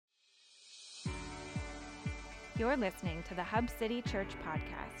You're listening to the Hub City Church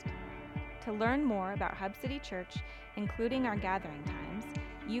podcast. To learn more about Hub City Church, including our gathering times,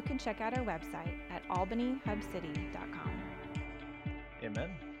 you can check out our website at albanyhubcity.com. Amen.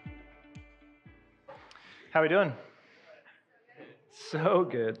 How are we doing? So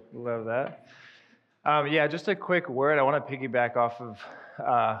good. Love that. Just a quick word. I want to piggyback off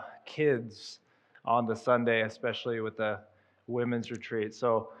of kids on the Sunday, especially with the women's retreat.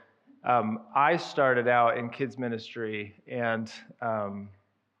 So I started out in kids ministry, and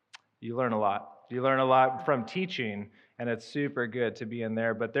you learn a lot. You learn a lot from teaching, and it's super good to be in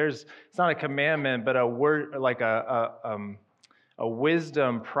there. But it's not a commandment, but a word, like a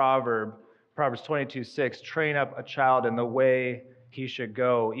wisdom proverb, Proverbs 22:6, train up a child in the way he should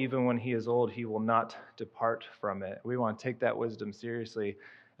go. Even when he is old, he will not depart from it. We want to take that wisdom seriously.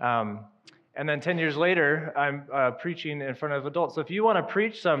 And then 10 years later, I'm preaching in front of adults. So if you want to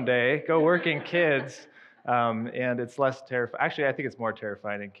preach someday, go work in kids, and it's less terrifying. Actually, I think it's more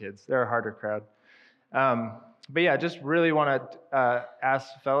terrifying in kids. They're a harder crowd. Just really want to ask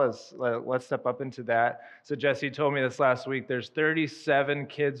fellas, let's step up into that. So Jesse told me this last week, there's 37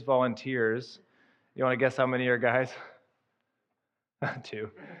 kids volunteers. You want to guess how many are guys? 2.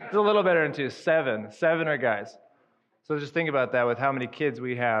 It's a little better than 2. 7. 7 are guys. So just think about that with how many kids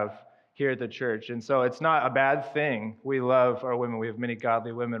we have here at the church. And so it's not a bad thing. We love our women. We have many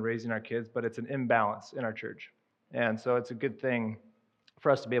godly women raising our kids, but it's an imbalance in our church. And so it's a good thing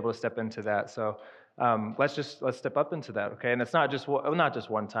for us to be able to step into that. So let's step up into that, okay? And it's not just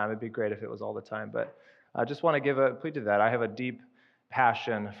one time. It'd be great if it was all the time, but I just want to give a plea to that. I have a deep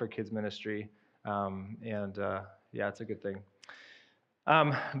passion for kids ministry, it's a good thing.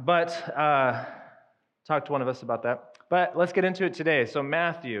 Talk to one of us about that. But let's get into it today. So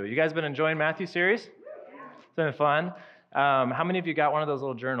Matthew, you guys been enjoying Matthew series? It's been fun. How many of you got one of those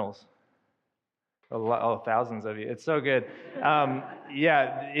little journals? Thousands of you. It's so good.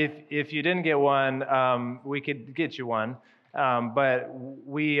 If you didn't get one, we could get you one. But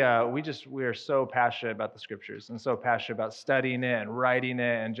we are so passionate about the scriptures and so passionate about studying it and writing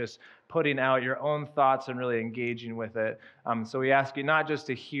it and just putting out your own thoughts and really engaging with it. So we ask you not just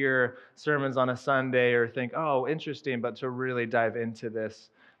to hear sermons on a Sunday or think, oh, interesting, but to really dive into this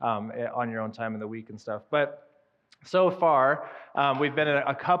on your own time in the week and stuff. But so far, we've been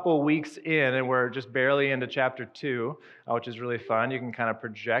a couple weeks in, and we're just barely into chapter 2, which is really fun. You can kind of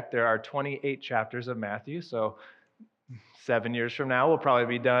project. There are 28 chapters of Matthew, so 7 years from now, we'll probably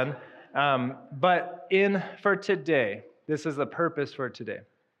be done. For today, this is the purpose for today.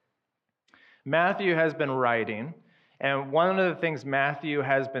 Matthew has been writing, and one of the things Matthew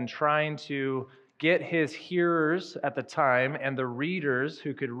has been trying to get his hearers at the time and the readers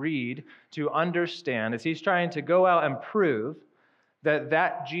who could read to understand is he's trying to go out and prove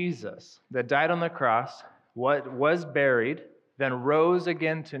that Jesus that died on the cross, what was buried, then rose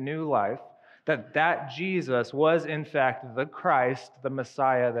again to new life, that Jesus was in fact the Christ, the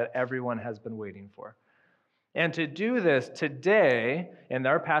Messiah that everyone has been waiting for. And to do this today, in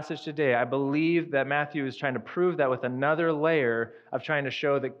our passage today, I believe that Matthew is trying to prove that with another layer of trying to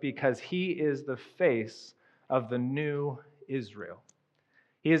show that because he is the face of the new Israel.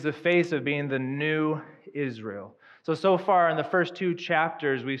 He is the face of being the new Israel. So far in the first 2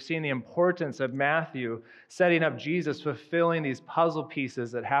 chapters, we've seen the importance of Matthew setting up Jesus, fulfilling these puzzle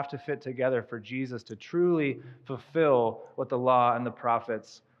pieces that have to fit together for Jesus to truly fulfill what the law and the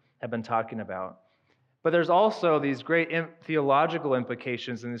prophets have been talking about. But there's also these great theological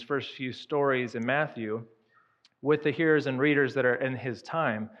implications in these first few stories in Matthew with the hearers and readers that are in his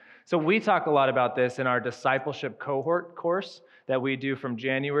time. So we talk a lot about this in our discipleship cohort course that we do from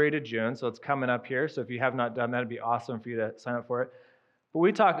January to June. So it's coming up here. So if you have not done that, it'd be awesome for you to sign up for it. But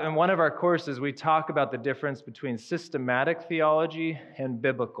we talk in one of our courses, we talk about the difference between systematic theology and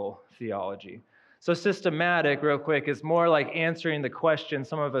biblical theology. So systematic, real quick, is more like answering the question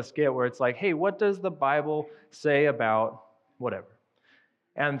some of us get where it's like, hey, what does the Bible say about whatever?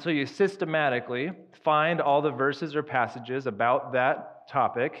 And so you systematically find all the verses or passages about that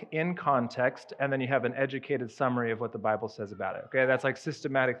topic in context, and then you have an educated summary of what the Bible says about it. Okay, that's like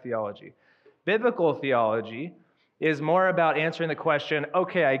systematic theology. Biblical theology is more about answering the question,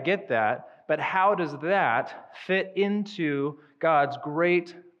 okay, I get that, but how does that fit into God's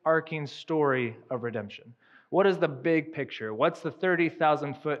great arcing story of redemption? What is the big picture? What's the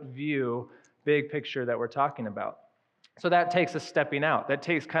 30,000-foot view, big picture that we're talking about? So that takes a stepping out. That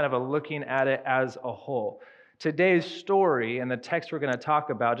takes kind of a looking at it as a whole. Today's story and the text we're going to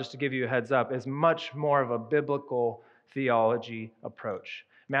talk about, just to give you a heads up, is much more of a biblical theology approach.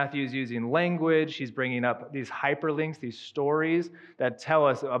 Matthew's using language. He's bringing up these hyperlinks, these stories that tell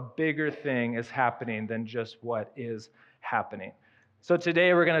us a bigger thing is happening than just what is happening. So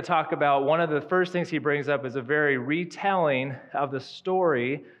today we're going to talk about one of the first things he brings up is a very retelling of the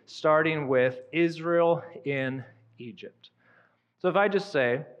story, starting with Israel in Egypt. So if I just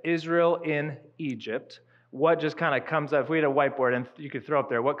say Israel in Egypt, what just kind of comes up? If we had a whiteboard and you could throw up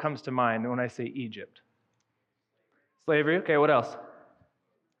there, what comes to mind when I say Egypt? Slavery. Okay, what else?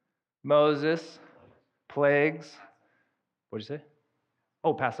 Moses, plagues. What'd you say?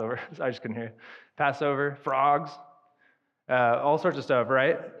 Oh, Passover. I just couldn't hear you. Passover, frogs, all sorts of stuff,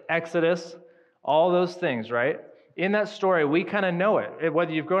 right? Exodus, all those things, right? In that story, we kind of know it.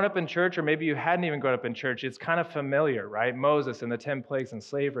 Whether you've grown up in church or maybe you hadn't even grown up in church, it's kind of familiar, right? Moses and the 10 plagues and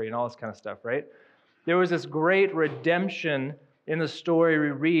slavery and all this kind of stuff, right? There was this great redemption in the story we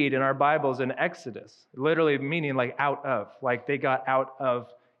read in our Bibles in Exodus, literally meaning like out of, like they got out of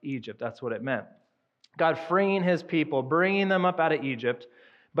Egypt. That's what it meant. God freeing his people, bringing them up out of Egypt,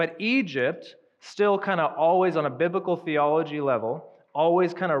 but Egypt still kind of always on a biblical theology level,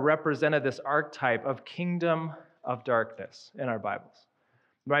 always kind of represented this archetype of kingdom of darkness in our Bibles.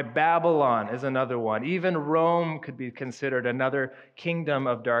 Right? Babylon is another one. Even Rome could be considered another kingdom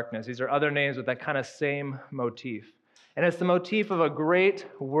of darkness. These are other names with that kind of same motif. And it's the motif of a great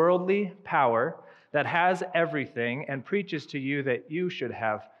worldly power that has everything and preaches to you that you should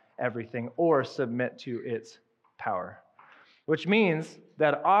have everything or submit to its power. Which means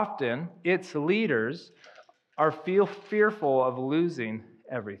that often its leaders are fearful of losing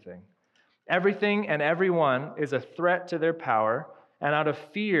everything. Everything and everyone is a threat to their power, and out of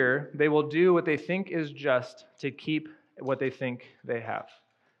fear, they will do what they think is just to keep what they think they have.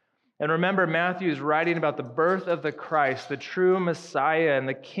 And remember, Matthew is writing about the birth of the Christ, the true Messiah and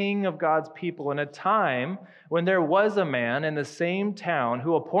the King of God's people in a time when there was a man in the same town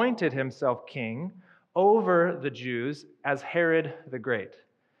who appointed himself king over the Jews as Herod the Great.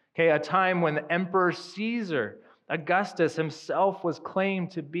 Okay, a time when the Emperor Caesar, Augustus himself, was claimed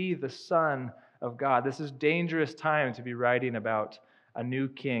to be the Son of God. This is a dangerous time to be writing about a new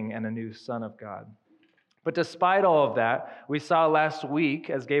king and a new Son of God. But despite all of that, we saw last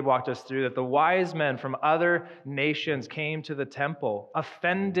week, as Gabe walked us through, that the wise men from other nations came to the temple,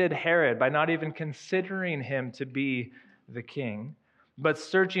 offended Herod by not even considering him to be the king, but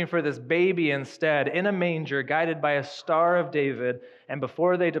searching for this baby instead in a manger, guided by a star of David. And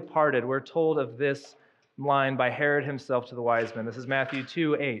before they departed, we're told of this line by Herod himself to the wise men. This is Matthew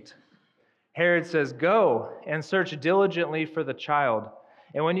 2:8. Herod says, "Go and search diligently for the child.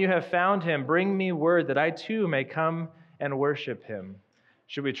 And when you have found him, bring me word that I too may come and worship him."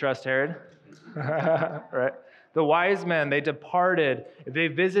 Should we trust Herod? Right? The wise men, they departed. They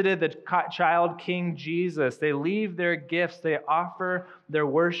visited the child King Jesus. They leave their gifts. They offer their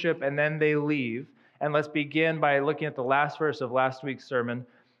worship, and then they leave. And let's begin by looking at the last verse of last week's sermon,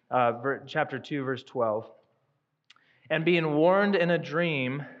 chapter 2, verse 12. "And being warned in a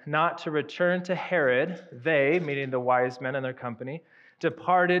dream not to return to Herod, they," meaning the wise men and their company,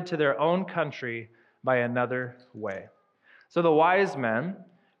 "departed to their own country by another way." So the wise men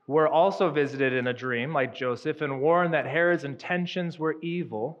were also visited in a dream, like Joseph, and warned that Herod's intentions were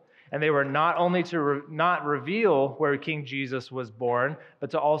evil, and they were not only to not reveal where King Jesus was born, but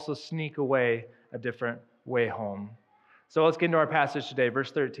to also sneak away a different way home. So let's get into our passage today,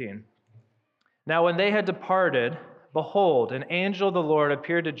 verse 13. "Now when they had departed, behold, an angel of the Lord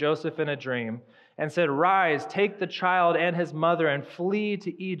appeared to Joseph in a dream, and said, 'Rise, take the child and his mother, and flee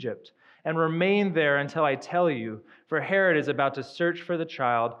to Egypt, and remain there until I tell you, for Herod is about to search for the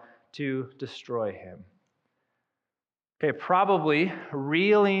child to destroy him.'" Okay, probably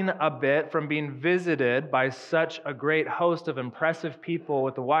reeling a bit from being visited by such a great host of impressive people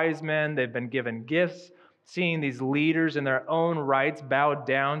with the wise men. They've been given gifts, seeing these leaders in their own rights bowed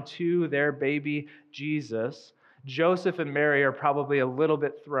down to their baby Jesus. Joseph and Mary are probably a little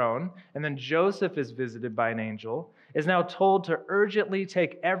bit thrown, and then Joseph is visited by an angel, is now told to urgently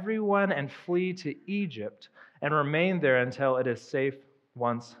take everyone and flee to Egypt and remain there until it is safe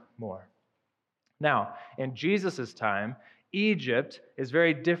once more. Now, in Jesus' time, Egypt is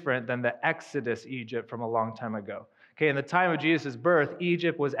very different than the Exodus Egypt from a long time ago. Okay, in the time of Jesus' birth,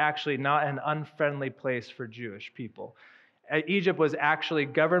 Egypt was actually not an unfriendly place for Jewish people. Egypt was actually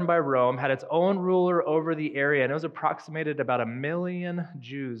governed by Rome, had its own ruler over the area, and it was approximated about 1 million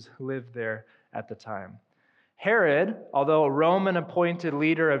Jews lived there at the time. Herod, although a Roman appointed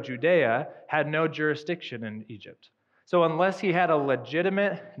leader of Judea, had no jurisdiction in Egypt. So unless he had a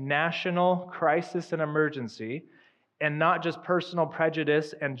legitimate national crisis and emergency, and not just personal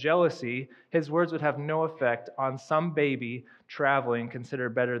prejudice and jealousy, his words would have no effect on some baby traveling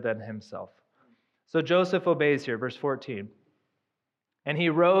considered better than himself. So Joseph obeys here, verse 14. And he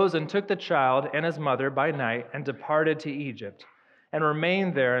rose and took the child and his mother by night and departed to Egypt, and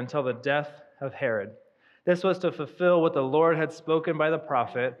remained there until the death of Herod. This was to fulfill what the Lord had spoken by the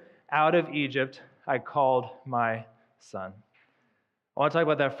prophet, "Out of Egypt I called my son." I want to talk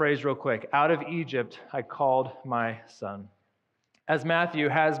about that phrase real quick. Out of Egypt I called my son. As Matthew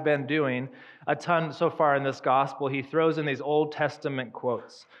has been doing a ton so far in this gospel, he throws in these Old Testament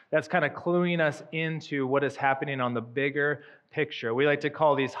quotes. That's kind of cluing us into what is happening on the bigger picture. We like to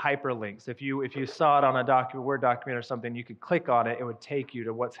call these hyperlinks. If you saw it on a Word document or something, you could click on it, it would take you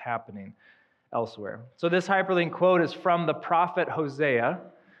to what's happening elsewhere. So this hyperlink quote is from the prophet Hosea,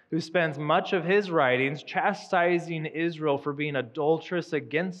 who spends much of his writings chastising Israel for being adulterous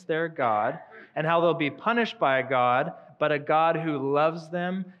against their God and how they'll be punished by a God, but a God who loves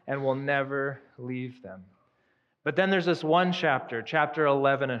them and will never leave them. But then there's this one chapter, chapter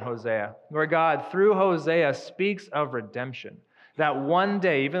 11 in Hosea, where God, through Hosea, speaks of redemption. That one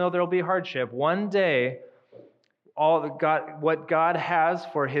day, even though there will be hardship, one day, what God has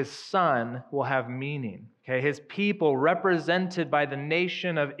for his son will have meaning. Okay, his people, represented by the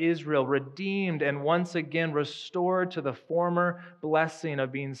nation of Israel, redeemed and once again restored to the former blessing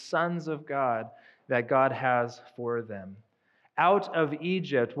of being sons of God that God has for them. Out of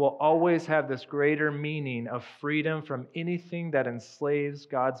Egypt will always have this greater meaning of freedom from anything that enslaves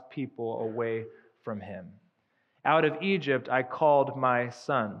God's people away from him. Out of Egypt I called my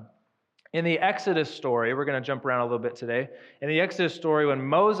son. In the Exodus story, we're going to jump around a little bit today. In the Exodus story, when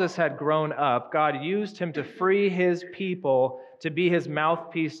Moses had grown up, God used him to free his people to be his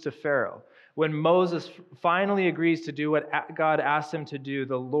mouthpiece to Pharaoh. When Moses finally agrees to do what God asked him to do,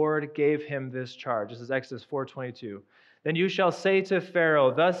 the Lord gave him this charge. This is Exodus 4:22. Then you shall say to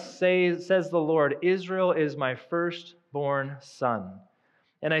Pharaoh, "Thus says the Lord, Israel is my firstborn son.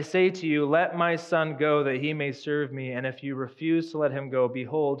 And I say to you, let my son go that he may serve me. And if you refuse to let him go,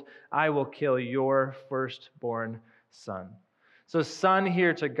 behold, I will kill your firstborn son." So son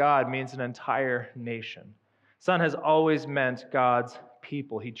here to God means an entire nation. Son has always meant God's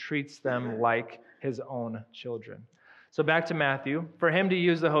people. He treats them like his own children. So back to Matthew. For him to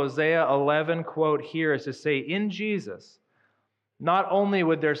use the Hosea 11 quote here is to say, in Jesus, not only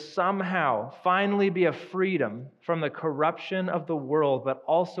would there somehow finally be a freedom from the corruption of the world, but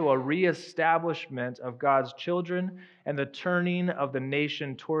also a reestablishment of God's children and the turning of the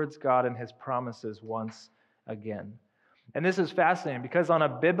nation towards God and his promises once again. And this is fascinating because on a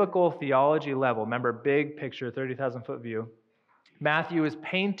biblical theology level, remember, big picture, 30,000-foot view, Matthew is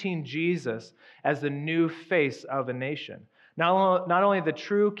painting Jesus as the new face of a nation. Not only the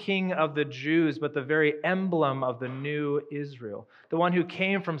true king of the Jews, but the very emblem of the new Israel. The one who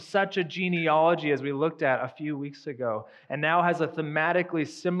came from such a genealogy as we looked at a few weeks ago, and now has a thematically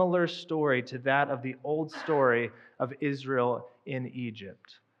similar story to that of the old story of Israel in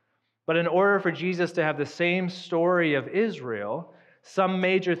Egypt. But in order for Jesus to have the same story of Israel, some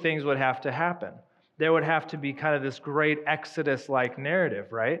major things would have to happen. There would have to be kind of this great Exodus-like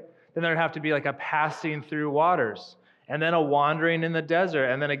narrative, right? Then there would have to be like a passing through waters, and then a wandering in the desert,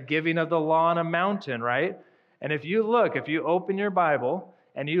 and then a giving of the law on a mountain, right? And if you open your Bible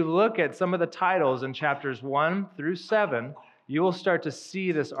and you look at some of the titles in chapters 1 through 7, you will start to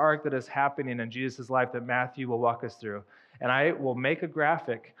see this arc that is happening in Jesus' life that Matthew will walk us through. And I will make a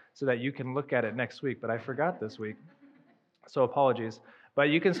graphic so that you can look at it next week, but I forgot this week, so apologies. But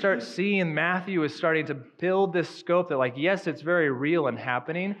you can start seeing Matthew is starting to build this scope that, like, yes, it's very real and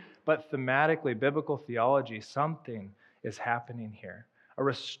happening, but thematically, biblical theology, something is happening here. A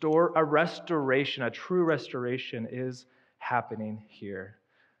restoration, a true restoration is happening here.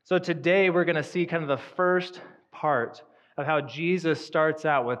 So today we're going to see kind of the first part of how Jesus starts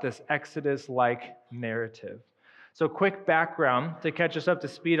out with this Exodus-like narrative. So quick background to catch us up to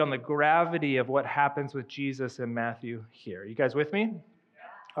speed on the gravity of what happens with Jesus in Matthew here. You guys with me?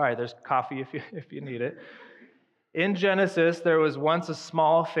 All right, there's coffee if you need it. In Genesis, there was once a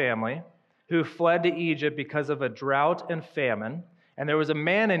small family who fled to Egypt because of a drought and famine. And there was a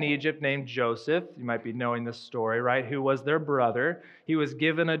man in Egypt named Joseph, you might be knowing this story, right, who was their brother. He was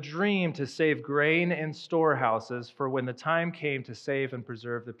given a dream to save grain in storehouses for when the time came to save and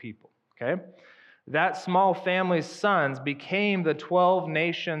preserve the people, okay? That small family's sons became the 12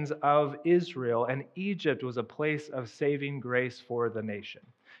 nations of Israel, and Egypt was a place of saving grace for the nation.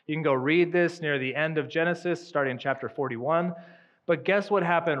 You can go read this near the end of Genesis, starting in chapter 41. But guess what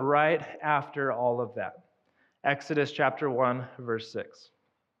happened right after all of that? Exodus chapter 1, verse 6.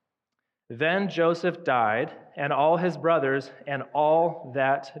 Then Joseph died, and all his brothers, and all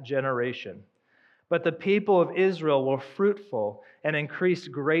that generation. But the people of Israel were fruitful and increased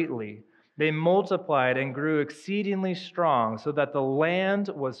greatly. They multiplied and grew exceedingly strong, so that the land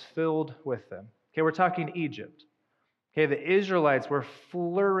was filled with them. Okay, we're talking Egypt. Okay, the Israelites were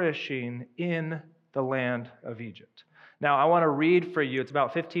flourishing in the land of Egypt. Now, I want to read for you, it's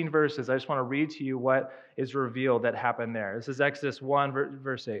about 15 verses. I just want to read to you what is revealed that happened there. This is Exodus 1,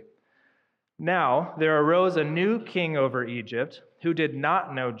 verse 8. Now there arose a new king over Egypt who did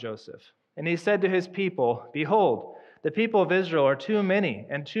not know Joseph. And he said to his people, Behold, the people of Israel are too many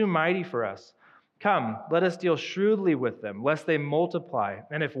and too mighty for us. Come, let us deal shrewdly with them, lest they multiply.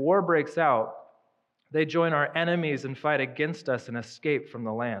 And if war breaks out, they join our enemies and fight against us and escape from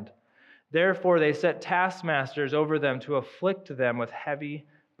the land. Therefore they set taskmasters over them to afflict them with heavy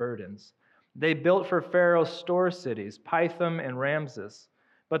burdens. They built for Pharaoh store cities, Pithom and Ramses.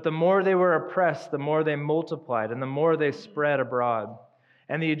 But the more they were oppressed, the more they multiplied, and the more they spread abroad.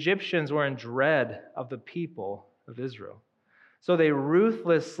 And the Egyptians were in dread of the people of Israel. So they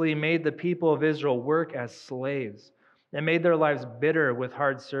ruthlessly made the people of Israel work as slaves, and made their lives bitter with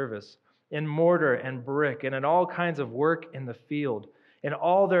hard service, in mortar and brick, and in all kinds of work in the field. In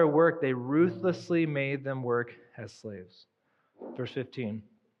all their work, they ruthlessly made them work as slaves. Verse 15.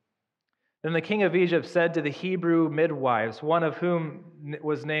 Then the king of Egypt said to the Hebrew midwives, one of whom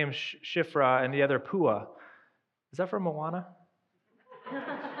was named Shiphrah and the other Puah. Is that from Moana?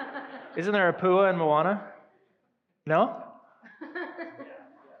 Isn't there a Puah in Moana? No?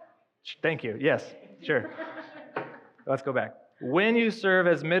 Thank you. Yes, sure. Let's go back. When you serve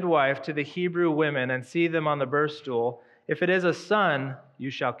as midwife to the Hebrew women and see them on the birth stool, if it is a son,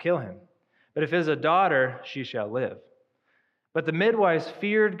 you shall kill him. But if it is a daughter, she shall live. But the midwives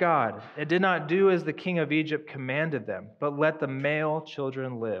feared God and did not do as the king of Egypt commanded them, but let the male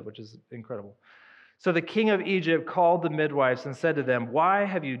children live, which is incredible. So the king of Egypt called the midwives and said to them, Why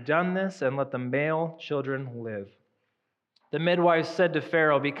have you done this, and let the male children live? The midwives said to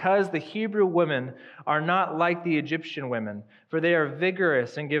Pharaoh, Because the Hebrew women are not like the Egyptian women, for they are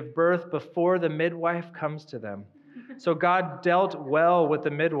vigorous and give birth before the midwife comes to them. So God dealt well with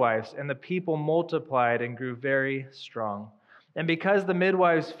the midwives, and the people multiplied and grew very strong. And because the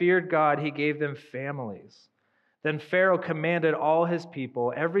midwives feared God, he gave them families. Then Pharaoh commanded all his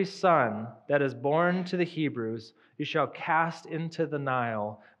people, Every son that is born to the Hebrews you shall cast into the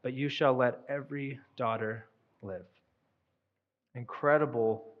Nile, but you shall let every daughter live.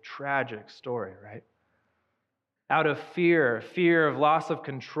 Incredible, tragic story, right? Out of fear of loss of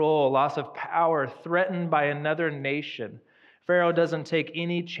control, loss of power, threatened by another nation, Pharaoh doesn't take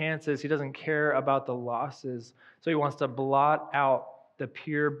any chances. He doesn't care about the losses. So he wants to blot out the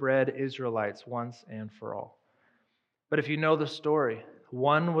purebred Israelites once and for all. But if you know the story,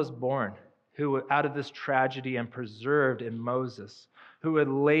 one was born who, out of this tragedy and preserved in Moses, who would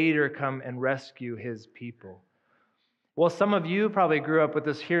later come and rescue his people. Well, some of you probably grew up with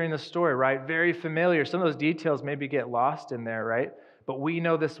this, hearing the story, right? Very familiar. Some of those details maybe get lost in there, right? But we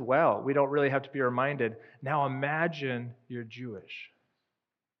know this well. We don't really have to be reminded. Now imagine you're Jewish.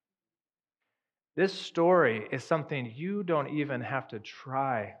 This story is something you don't even have to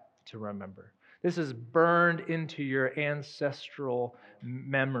try to remember. This is burned into your ancestral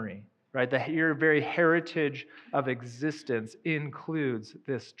memory, right? Your very heritage of existence includes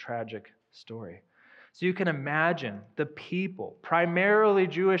this tragic story. So you can imagine the people, primarily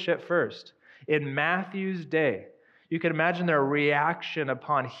Jewish at first, in Matthew's day. You can imagine their reaction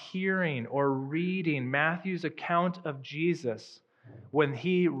upon hearing or reading Matthew's account of Jesus when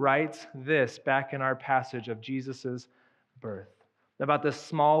he writes this back in our passage of Jesus' birth. About this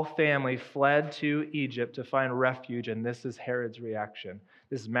small family fled to Egypt to find refuge, and this is Herod's reaction.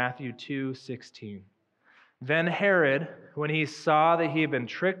 This is Matthew 2:16. Then Herod, when he saw that he had been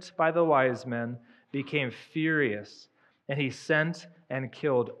tricked by the wise men, became furious, and he sent and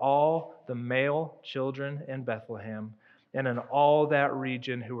killed all the male children in Bethlehem and in all that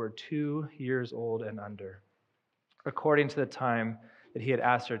region who were 2 years old and under, according to the time that he had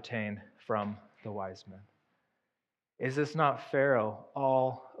ascertained from the wise men. Is this not Pharaoh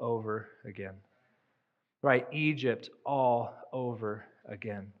all over again? Right, Egypt all over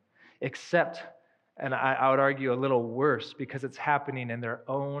again. Except, and I would argue a little worse, because it's happening in their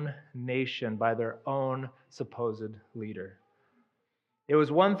own nation by their own supposed leader. It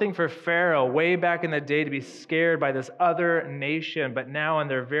was one thing for Pharaoh way back in the day to be scared by this other nation, but now in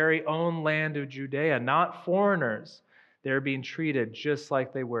their very own land of Judea, not foreigners, they're being treated just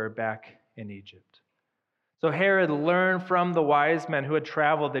like they were back in Egypt. So Herod learned from the wise men who had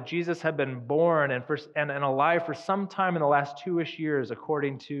traveled that Jesus had been born and alive for some time in the last 2-ish years,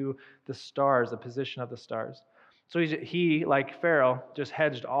 according to the stars, the position of the stars. So he, like Pharaoh, just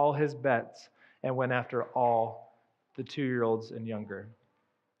hedged all his bets and went after all the 2-year-olds and younger.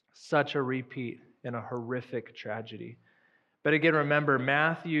 Such a repeat in a horrific tragedy. But again, remember,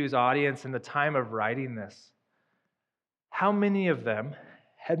 Matthew's audience in the time of writing this, how many of them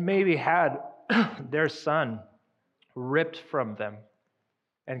had maybe had their son ripped from them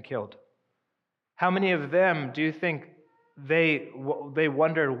and killed? How many of them do you think they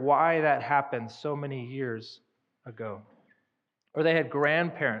wondered why that happened so many years ago? Or they had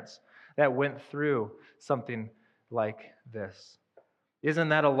grandparents that went through something like this. Isn't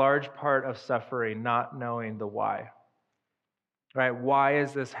that a large part of suffering, not knowing the why? Right? Why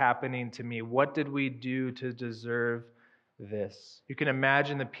is this happening to me? What did we do to deserve this? You can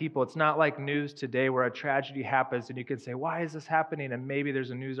imagine the people. It's not like news today where a tragedy happens and you can say, why is this happening? And maybe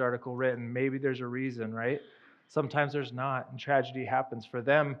there's a news article written. Maybe there's a reason, right? Sometimes there's not, and tragedy happens. For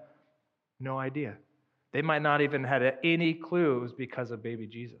them, no idea. They might not even had any clue it was because of baby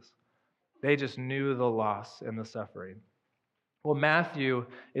Jesus. They just knew the loss and the suffering. Well, Matthew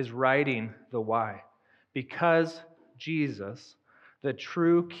is writing the why. Because Jesus, the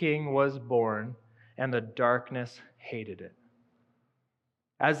true king, was born, and the darkness hated it.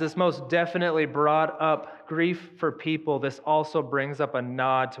 As this most definitely brought up grief for people, this also brings up a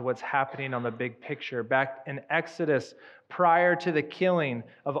nod to what's happening on the big picture. Back in Exodus, prior to the killing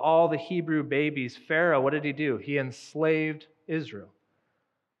of all the Hebrew babies, Pharaoh, what did he do? He enslaved Israel.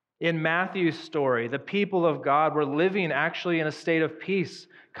 In Matthew's story, the people of God were living actually in a state of peace,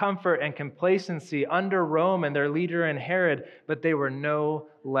 comfort, and complacency under Rome and their leader in Herod, but they were no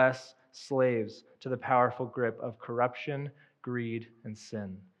less slaves to the powerful grip of corruption, greed, and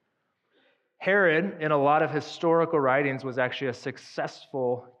sin. Herod, in a lot of historical writings, was actually a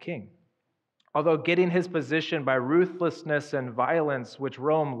successful king. Although getting his position by ruthlessness and violence, which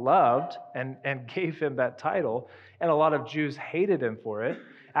Rome loved and gave him that title, and a lot of Jews hated him for it,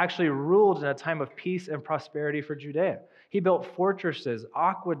 actually ruled in a time of peace and prosperity for Judea. He built fortresses,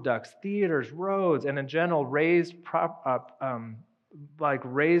 aqueducts, theaters, roads, and in general raised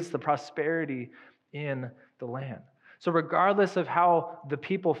the prosperity in the land. So regardless of how the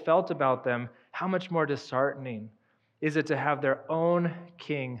people felt about them, how much more disheartening is it to have their own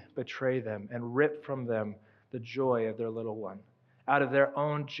king betray them and rip from them the joy of their little one out of their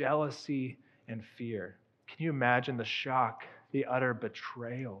own jealousy and fear? Can you imagine the shock, the utter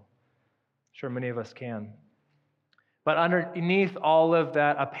betrayal? Sure, many of us can. But underneath all of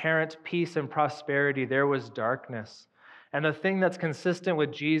that apparent peace and prosperity, there was darkness. And the thing that's consistent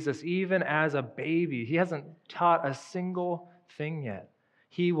with Jesus, even as a baby, he hasn't taught a single thing yet.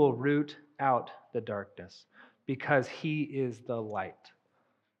 He will root out the darkness because he is the light.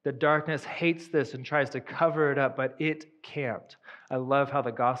 The darkness hates this and tries to cover it up, but it can't. I love how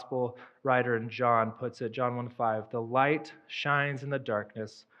the gospel writer in John puts it, John 1:5, the light shines in the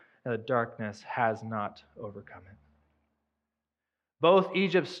darkness, and the darkness has not overcome it. Both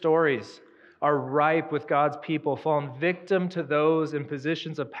Egypt's stories are ripe with God's people falling victim to those in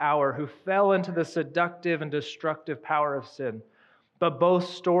positions of power who fell into the seductive and destructive power of sin. But both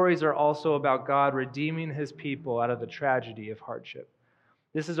stories are also about God redeeming his people out of the tragedy of hardship.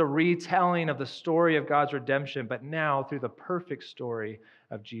 This is a retelling of the story of God's redemption, but now through the perfect story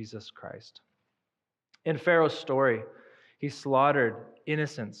of Jesus Christ. In Pharaoh's story, he slaughtered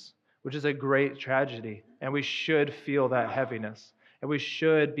innocents, which is a great tragedy, and we should feel that heaviness, and we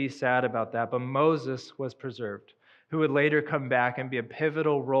should be sad about that. But Moses was preserved, who would later come back and be a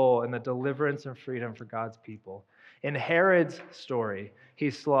pivotal role in the deliverance and freedom for God's people. In Herod's story, he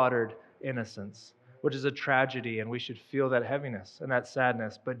slaughtered innocents, which is a tragedy, and we should feel that heaviness and that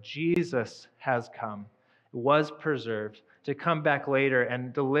sadness. But Jesus has come, was preserved, to come back later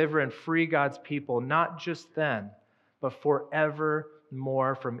and deliver and free God's people, not just then, but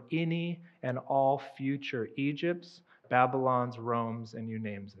forevermore from any and all future Egypts, Babylons, Romes, and you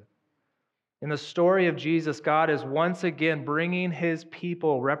name it. In the story of Jesus, God is once again bringing his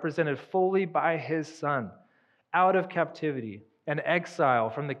people, represented fully by his Son, out of captivity and exile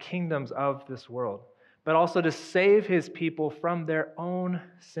from the kingdoms of this world, but also to save his people from their own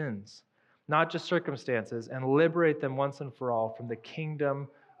sins, not just circumstances, and liberate them once and for all from the kingdom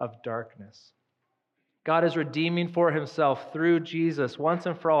of darkness. God is redeeming for himself through Jesus once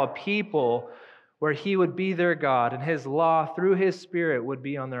and for all a people where he would be their God, and his law through his Spirit would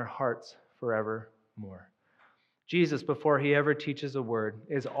be on their hearts forevermore. Jesus, before he ever teaches a word,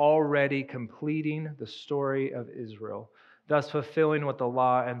 is already completing the story of Israel, thus fulfilling what the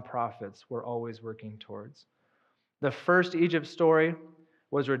law and prophets were always working towards. The first Egypt story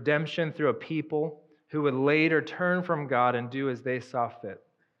was redemption through a people who would later turn from God and do as they saw fit.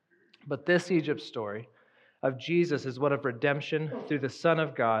 But this Egypt story of Jesus is one of redemption through the Son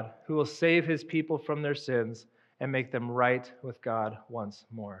of God, who will save his people from their sins and make them right with God once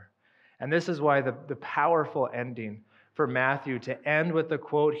more. And this is why the powerful ending for Matthew to end with the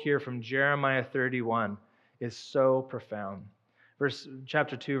quote here from Jeremiah 31 is so profound.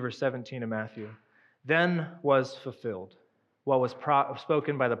 Chapter 2, verse 17 of Matthew. Then was fulfilled what was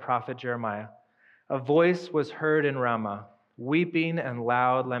spoken by the prophet Jeremiah. A voice was heard in Ramah, weeping and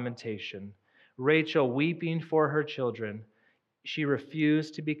loud lamentation. Rachel weeping for her children. She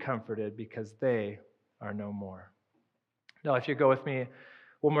refused to be comforted because they are no more. Now, if you go with me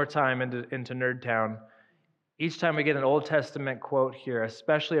one more time into Nerd Town, each time we get an Old Testament quote here,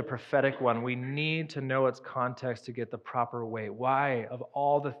 especially a prophetic one, we need to know its context to get the proper weight. Why, of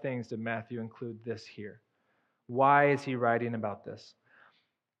all the things, did Matthew include this here? Why is he writing about this?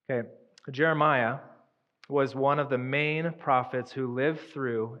 Okay, Jeremiah was one of the main prophets who lived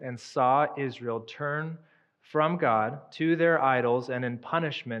through and saw Israel turn from God to their idols and in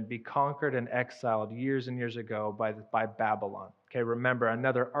punishment be conquered and exiled years and years ago by Babylon. Okay, remember,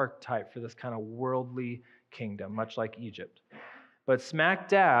 another archetype for this kind of worldly kingdom, much like Egypt. But smack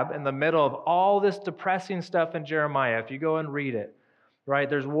dab in the middle of all this depressing stuff in Jeremiah, if you go and read it, right,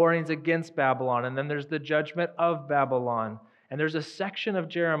 there's warnings against Babylon, and then there's the judgment of Babylon. And there's a section of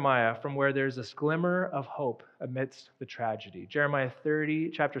Jeremiah from where there's this glimmer of hope amidst the tragedy. Jeremiah 30,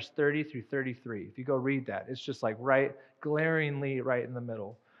 chapters 30 through 33. If you go read that, it's just like right, glaringly right in the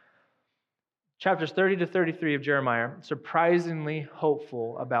middle. Chapters 30 to 33 of Jeremiah, surprisingly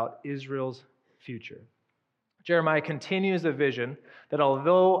hopeful about Israel's future. Jeremiah continues the vision that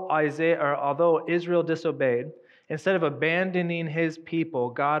although Israel disobeyed, instead of abandoning his people,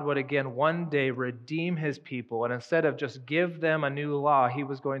 God would again one day redeem his people. And instead of just give them a new law, he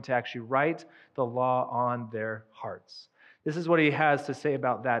was going to actually write the law on their hearts. This is what he has to say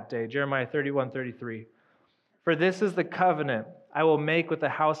about that day. Jeremiah 31:33. For this is the covenant I will make with the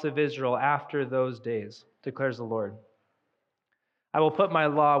house of Israel after those days, declares the Lord. I will put my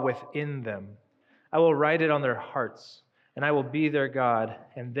law within them. I will write it on their hearts, and I will be their God,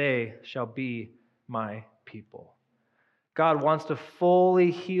 and they shall be my people. God wants to fully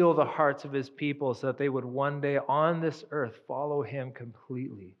heal the hearts of his people so that they would one day on this earth follow him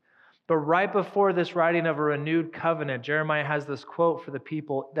completely. But right before this writing of a renewed covenant, Jeremiah has this quote for the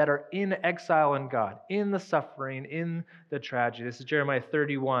people that are in exile in God, in the suffering, in the tragedy. This is Jeremiah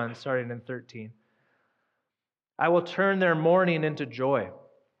 31, starting in 13. I will turn their mourning into joy.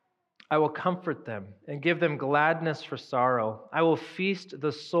 I will comfort them and give them gladness for sorrow. I will feast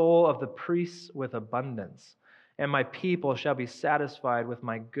the soul of the priests with abundance, and my people shall be satisfied with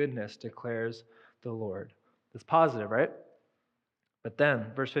my goodness, declares the Lord. That's positive, right? But then,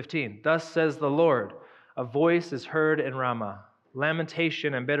 verse 15, thus says the Lord, a voice is heard in Ramah,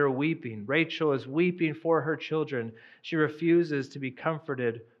 lamentation and bitter weeping. Rachel is weeping for her children. She refuses to be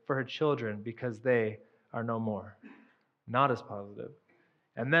comforted for her children because they are no more. Not as positive.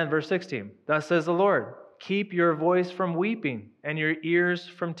 And then verse 16, thus says the Lord, keep your voice from weeping and your ears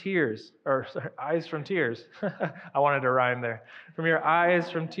from tears, eyes from tears. I wanted to rhyme there. From your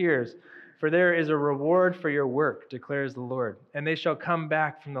eyes from tears. For there is a reward for your work, declares the Lord, and they shall come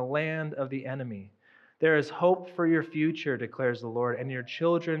back from the land of the enemy. There is hope for your future, declares the Lord, and your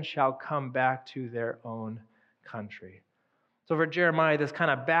children shall come back to their own country. So for Jeremiah, this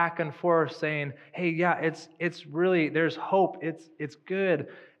kind of back and forth saying, hey, yeah, it's really, there's hope, it's good,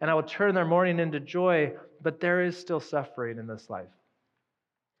 and I will turn their mourning into joy, but there is still suffering in this life.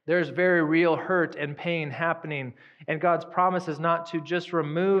 There's very real hurt and pain happening, and God's promise is not to just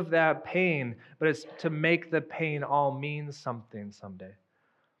remove that pain, but it's to make the pain all mean something someday.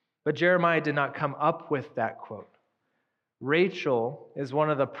 But Jeremiah did not come up with that quote. Rachel is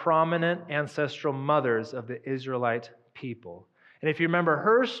one of the prominent ancestral mothers of the Israelite people. And if you remember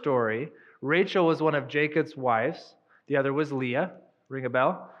her story, Rachel was one of Jacob's wives. The other was Leah. Ring a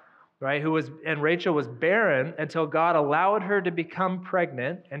bell? Right? And Rachel was barren until God allowed her to become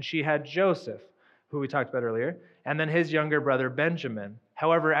pregnant, and she had Joseph, who we talked about earlier, and then his younger brother Benjamin.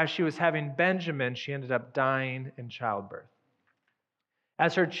 However, as she was having Benjamin, she ended up dying in childbirth.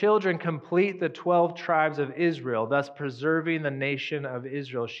 As her children complete the 12 tribes of Israel, thus preserving the nation of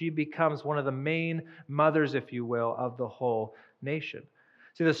Israel, she becomes one of the main mothers, if you will, of the whole nation.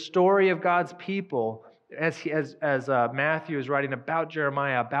 See, the story of God's people, as Matthew is writing about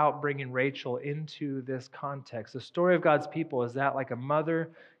Jeremiah, about bringing Rachel into this context, the story of God's people is that like a mother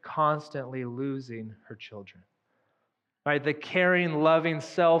constantly losing her children. right? The caring, loving,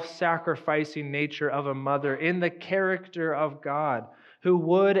 self-sacrificing nature of a mother in the character of God, who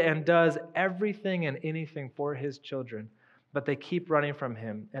would and does everything and anything for his children, but they keep running from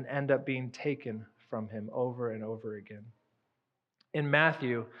him and end up being taken from him over and over again. In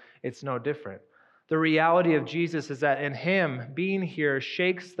Matthew, it's no different. The reality of Jesus is that in him, being here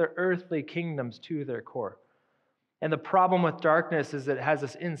shakes the earthly kingdoms to their core. And the problem with darkness is that it has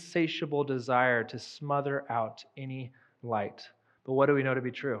this insatiable desire to smother out any light. But what do we know to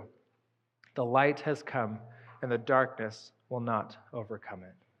be true? The light has come, and the darkness will not overcome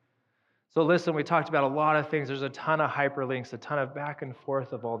it. So listen, we talked about a lot of things. There's a ton of hyperlinks, a ton of back and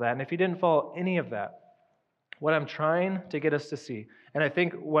forth of all that. And if you didn't follow any of that, what I'm trying to get us to see, and I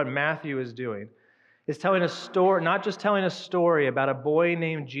think what Matthew is doing, is telling a story, not just telling a story about a boy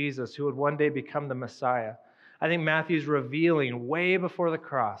named Jesus who would one day become the Messiah. I think Matthew's revealing way before the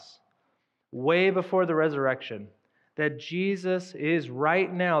cross, way before the resurrection, that Jesus is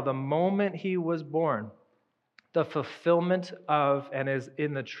right now, the moment he was born, the fulfillment of, and is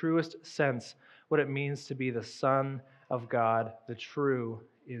in the truest sense, what it means to be the Son of God, the true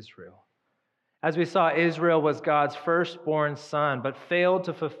Israel. As we saw, Israel was God's firstborn son, but failed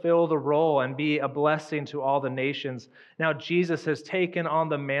to fulfill the role and be a blessing to all the nations. Now Jesus has taken on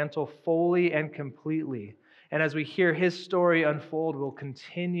the mantle fully and completely. And as we hear his story unfold, we'll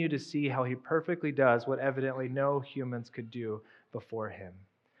continue to see how he perfectly does what evidently no humans could do before him.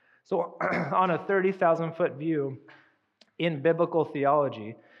 So on a 30,000-foot view in biblical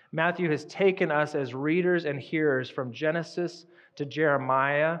theology, Matthew has taken us as readers and hearers from Genesis to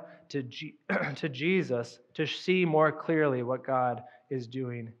Jeremiah to Jesus to see more clearly what God is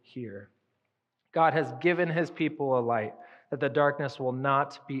doing here. God has given his people a light that the darkness will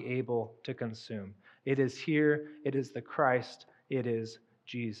not be able to consume. It is here, it is the Christ, it is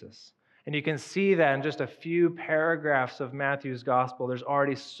Jesus. And you can see that in just a few paragraphs of Matthew's gospel. There's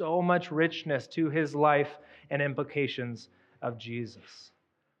already so much richness to his life and implications of Jesus.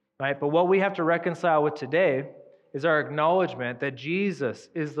 Right? But what we have to reconcile with today is our acknowledgement that Jesus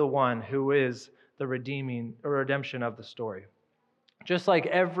is the one who is the redemption of the story. Just like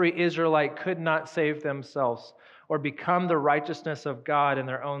every Israelite could not save themselves or become the righteousness of God in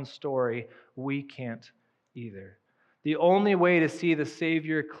their own story, we can't either. The only way to see the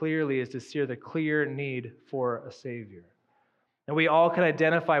Savior clearly is to see the clear need for a Savior. And we all can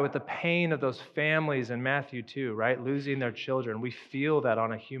identify with the pain of those families in Matthew 2, right? Losing their children. We feel that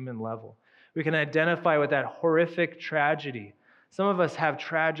on a human level. We can identify with that horrific tragedy. Some of us have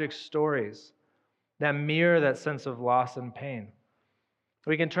tragic stories that mirror that sense of loss and pain.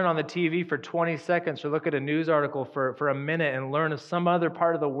 We can turn on the TV for 20 seconds or look at a news article for a minute and learn of some other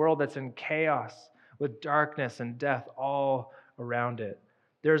part of the world that's in chaos with darkness and death all around it.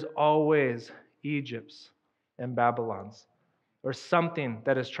 There's always Egypt's and Babylon's, or something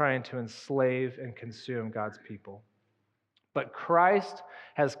that is trying to enslave and consume God's people. But Christ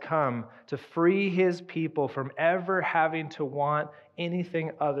has come to free his people from ever having to want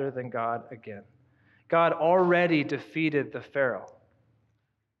anything other than God again. God already defeated the Pharaoh.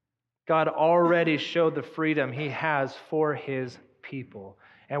 God already showed the freedom he has for his people.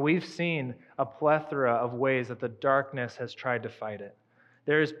 And we've seen a plethora of ways that the darkness has tried to fight it.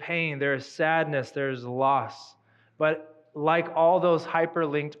 There is pain, there is sadness, there is loss. But like all those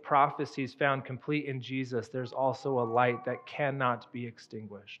hyperlinked prophecies found complete in Jesus, there's also a light that cannot be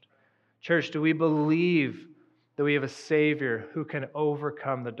extinguished. Church, do we believe that we have a Savior who can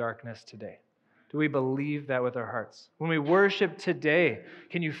overcome the darkness today? Do we believe that with our hearts? When we worship today,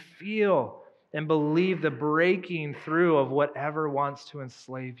 can you feel and believe the breaking through of whatever wants to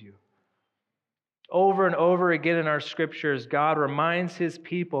enslave you? Over and over again in our scriptures, God reminds his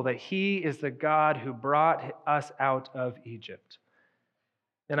people that he is the God who brought us out of Egypt.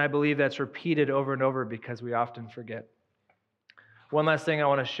 And I believe that's repeated over and over because we often forget. One last thing I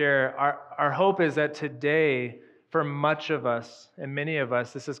want to share. Our hope is that today, for much of us and many of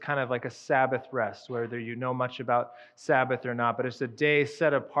us, this is kind of like a Sabbath rest, whether you know much about Sabbath or not, but it's a day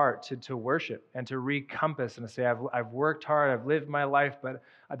set apart to worship and to recompass and to say, I've worked hard, I've lived my life, but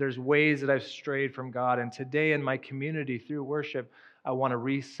there's ways that I've strayed from God. And today in my community through worship, I want to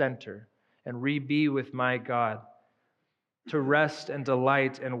recenter and re-be with my God, to rest and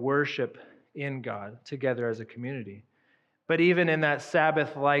delight and worship in God together as a community. But even in that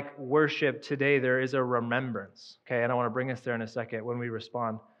Sabbath-like worship today, there is a remembrance. Okay, and I want to bring us there in a second when we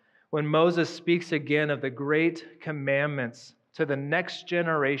respond. When Moses speaks again of the great commandments to the next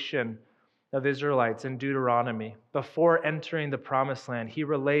generation of Israelites in Deuteronomy, before entering the promised land, he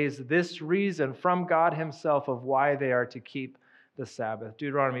relays this reason from God himself of why they are to keep the Sabbath.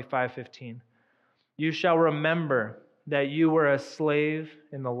 Deuteronomy 5:15. You shall remember that you were a slave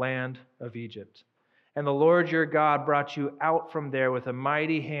in the land of Egypt. And the Lord your God brought you out from there with a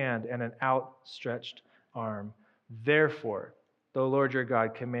mighty hand and an outstretched arm. Therefore, the Lord your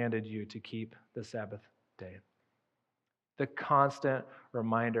God commanded you to keep the Sabbath day. The constant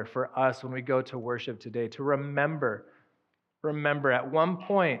reminder for us when we go to worship today to remember at one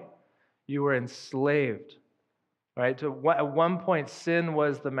point you were enslaved, right? At one point sin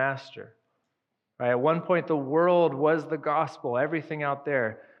was the master, right? At one point the world was the gospel, everything out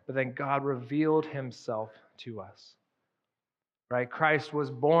there, but then God revealed himself to us, right? Christ was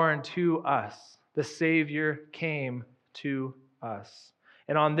born to us. The Savior came to us.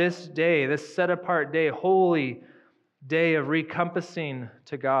 And on this day, this set-apart day, holy day of recompassing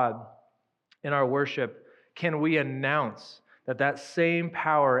to God in our worship, can we announce that that same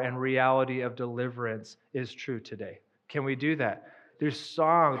power and reality of deliverance is true today? Can we do that? Through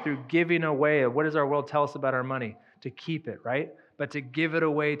song, through giving away. What does our world tell us about our money? To keep it, right? But to give it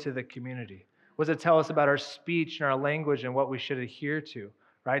away to the community. What does it tell us about our speech and our language and what we should adhere to,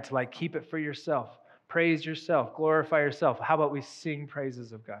 right? To keep it for yourself. Praise yourself. Glorify yourself. How about we sing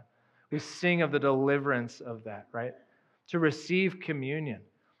praises of God? We sing of the deliverance of that, right? To receive communion,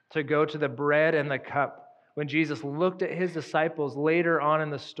 to go to the bread and the cup. When Jesus looked at his disciples later on in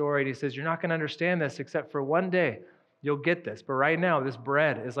the story, he says, you're not going to understand this except for one day. You'll get this. But right now, this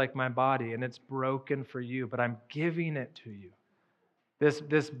bread is like my body, and it's broken for you, but I'm giving it to you.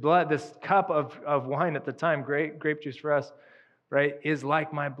 This blood, this cup of wine at the time, grape juice for us, right, is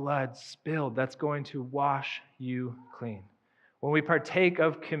like my blood spilled. That's going to wash you clean. When we partake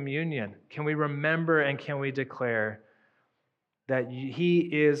of communion, can we remember and can we declare that he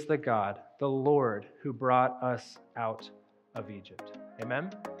is the God, the Lord, who brought us out of Egypt?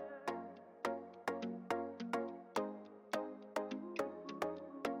 Amen?